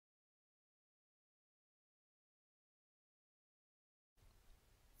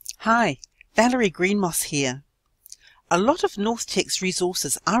Hi, Valerie here. A lot of NorthTec's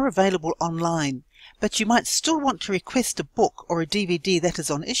resources are available online, but you might still want to request a book or a DVD that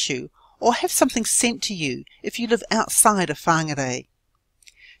is on issue, or have something sent to you if you live outside of Whangarei.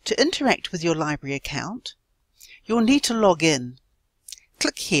 To interact with your library account, you'll need to log in.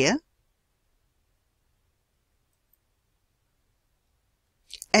 Click here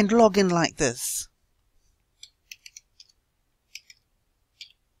and log in like this.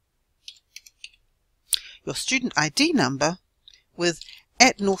 Your student ID number with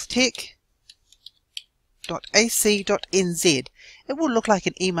 @northtec.ac.nz. It will look like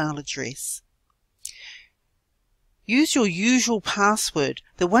an email address. Use your usual password,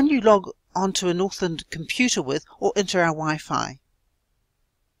 the one you log onto a Northland computer with or into our Wi-Fi.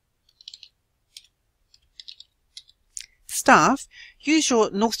 Staff, use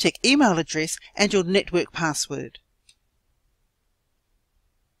your NorthTec email address and your network password.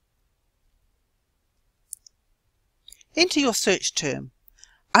 Enter your search term.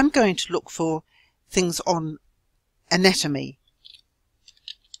 I'm going to look for things on anatomy.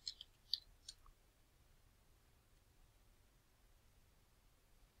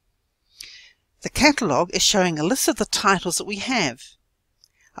 The catalogue is showing a list of the titles that we have.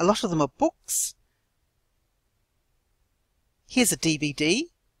 A lot of them are books. Here's a DVD.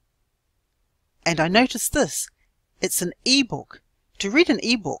 And I noticed this. It's an e-book. To read an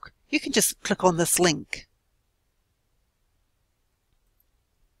e-book, you can just click on this link.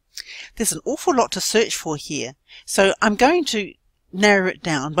 There's an awful lot to search for here, so I'm going to narrow it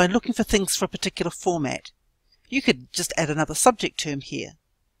down by looking for things for a particular format. You could just add another subject term here.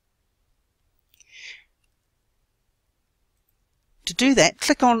 To do that,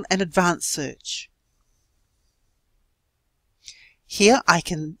 click on an advanced search. Here I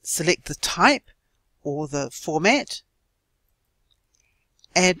can select the type or the format,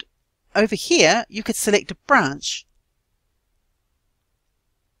 and over here you could select a branch.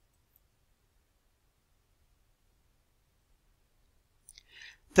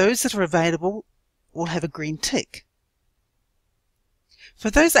 Those that are available will have a green tick. For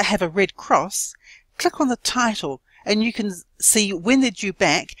those that have a red cross, click on the title and you can see when they're due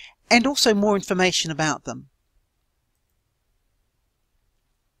back and also more information about them.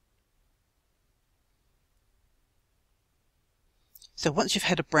 So once you've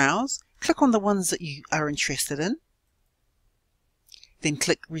had a browse, click on the ones that you are interested in, then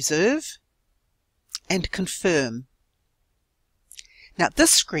click Reserve and Confirm. Now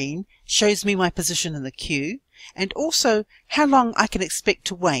this screen shows me my position in the queue and also how long I can expect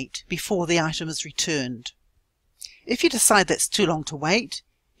to wait before the item is returned. If you decide that's too long to wait,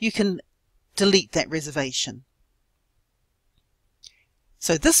 you can delete that reservation.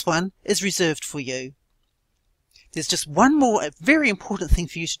 So this one is reserved for you. There's just one more very important thing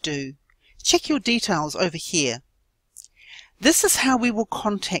for you to do. Check your details over here. This is how we will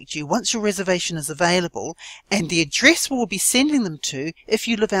contact you once your reservation is available, and the address we will be sending them to if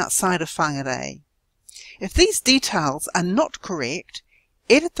you live outside of Whangarei. If these details are not correct,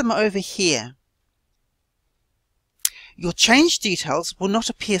 edit them over here. Your changed details will not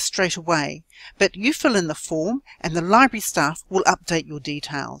appear straight away, but you fill in the form and the library staff will update your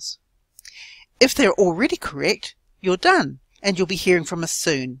details. If they're already correct, you're done and you'll be hearing from us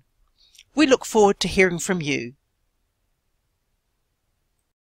soon. We look forward to hearing from you.